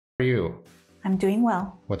How are you? I'm doing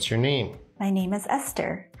well. What's your name? My name is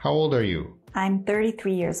Esther. How old are you? I'm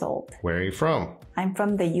 33 years old. Where are you from? I'm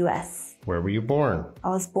from the US. Where were you born? I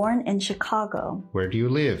was born in Chicago. Where do you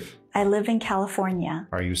live? I live in California.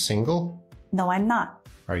 Are you single? No, I'm not.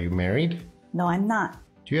 Are you married? No, I'm not.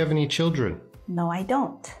 Do you have any children? No, I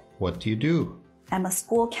don't. What do you do? I'm a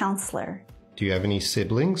school counselor. Do you have any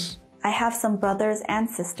siblings? I have some brothers and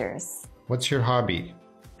sisters. What's your hobby?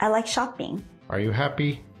 I like shopping. Are you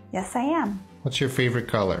happy? Yes, I am. What's your favorite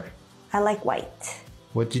color? I like white.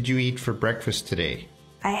 What did you eat for breakfast today?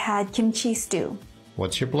 I had kimchi stew.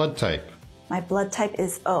 What's your blood type? My blood type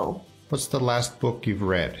is O. What's the last book you've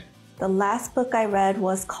read? The last book I read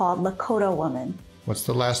was called Lakota Woman. What's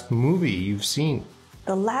the last movie you've seen?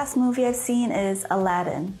 The last movie I've seen is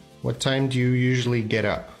Aladdin. What time do you usually get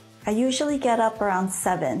up? I usually get up around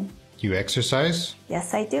 7. Do you exercise?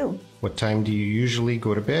 Yes, I do. What time do you usually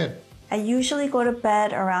go to bed? I usually go to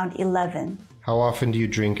bed around 11. How often do you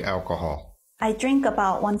drink alcohol? I drink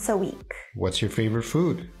about once a week. What's your favorite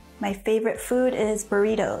food? My favorite food is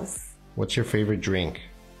burritos. What's your favorite drink?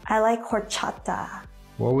 I like horchata.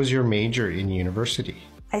 What was your major in university?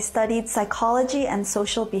 I studied psychology and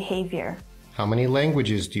social behavior. How many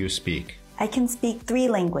languages do you speak? I can speak 3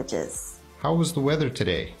 languages. How was the weather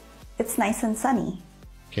today? It's nice and sunny.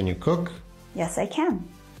 Can you cook? Yes, I can.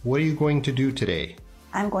 What are you going to do today?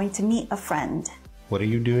 I'm going to meet a friend. What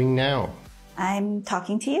are you doing now? I'm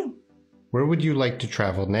talking to you. Where would you like to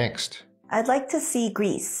travel next? I'd like to see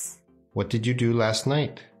Greece. What did you do last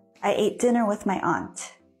night? I ate dinner with my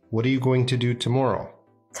aunt. What are you going to do tomorrow?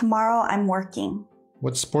 Tomorrow I'm working.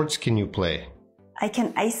 What sports can you play? I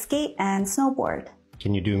can ice skate and snowboard.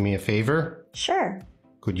 Can you do me a favor? Sure.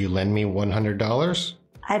 Could you lend me $100?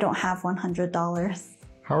 I don't have $100.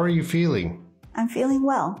 How are you feeling? I'm feeling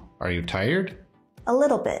well. Are you tired? A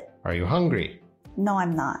little bit. Are you hungry? No,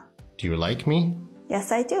 I'm not. Do you like me?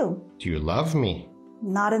 Yes, I do. Do you love me?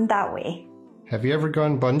 Not in that way. Have you ever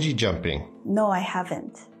gone bungee jumping? No, I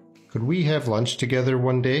haven't. Could we have lunch together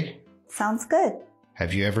one day? Sounds good.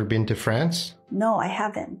 Have you ever been to France? No, I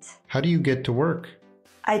haven't. How do you get to work?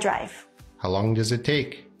 I drive. How long does it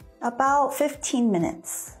take? About 15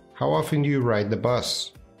 minutes. How often do you ride the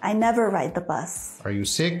bus? I never ride the bus. Are you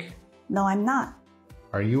sick? No, I'm not.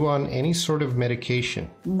 Are you on any sort of medication?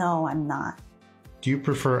 No, I'm not. Do you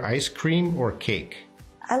prefer ice cream or cake?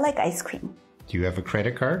 I like ice cream. Do you have a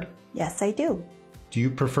credit card? Yes, I do. Do you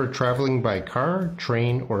prefer traveling by car,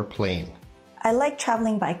 train, or plane? I like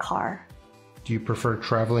traveling by car. Do you prefer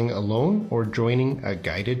traveling alone or joining a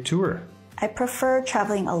guided tour? I prefer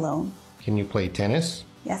traveling alone. Can you play tennis?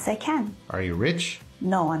 Yes, I can. Are you rich?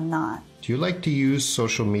 No, I'm not. Do you like to use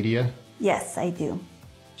social media? Yes, I do.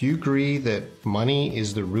 Do you agree that money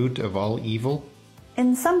is the root of all evil?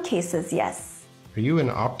 In some cases, yes. Are you an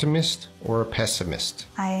optimist or a pessimist?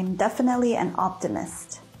 I'm definitely an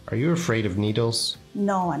optimist. Are you afraid of needles?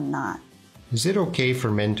 No, I'm not. Is it okay for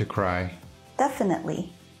men to cry?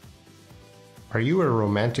 Definitely. Are you a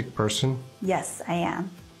romantic person? Yes, I am.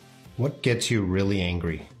 What gets you really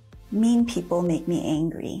angry? Mean people make me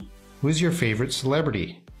angry. Who's your favorite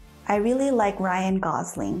celebrity? I really like Ryan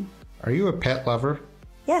Gosling. Are you a pet lover?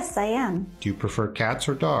 Yes, I am. Do you prefer cats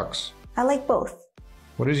or dogs? I like both.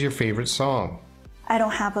 What is your favorite song? I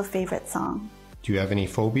don't have a favorite song. Do you have any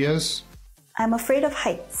phobias? I'm afraid of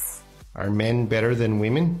heights. Are men better than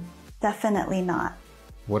women? Definitely not.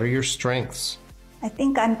 What are your strengths? I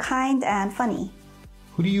think I'm kind and funny.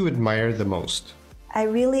 Who do you admire the most? I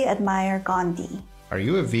really admire Gandhi. Are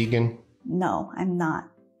you a vegan? No, I'm not.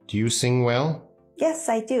 Do you sing well? Yes,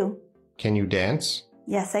 I do. Can you dance?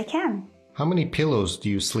 Yes, I can. How many pillows do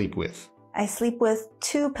you sleep with? I sleep with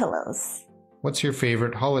 2 pillows. What's your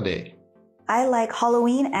favorite holiday? I like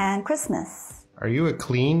Halloween and Christmas. Are you a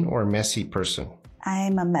clean or messy person?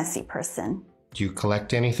 I'm a messy person. Do you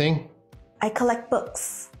collect anything? I collect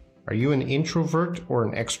books. Are you an introvert or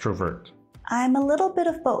an extrovert? I'm a little bit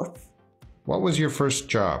of both. What was your first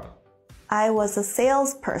job? I was a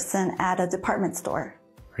salesperson at a department store.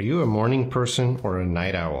 Are you a morning person or a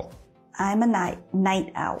night owl? I'm a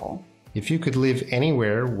night owl. If you could live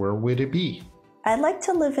anywhere, where would it be? I'd like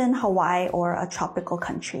to live in Hawaii or a tropical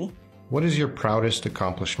country. What is your proudest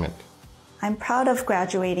accomplishment? I'm proud of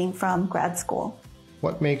graduating from grad school.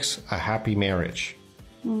 What makes a happy marriage?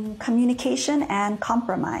 Communication and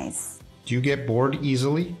compromise. Do you get bored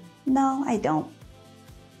easily? No, I don't.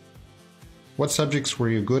 What subjects were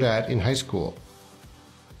you good at in high school?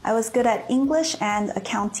 I was good at English and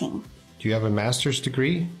accounting. Do you have a master's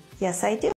degree? Yes, I do.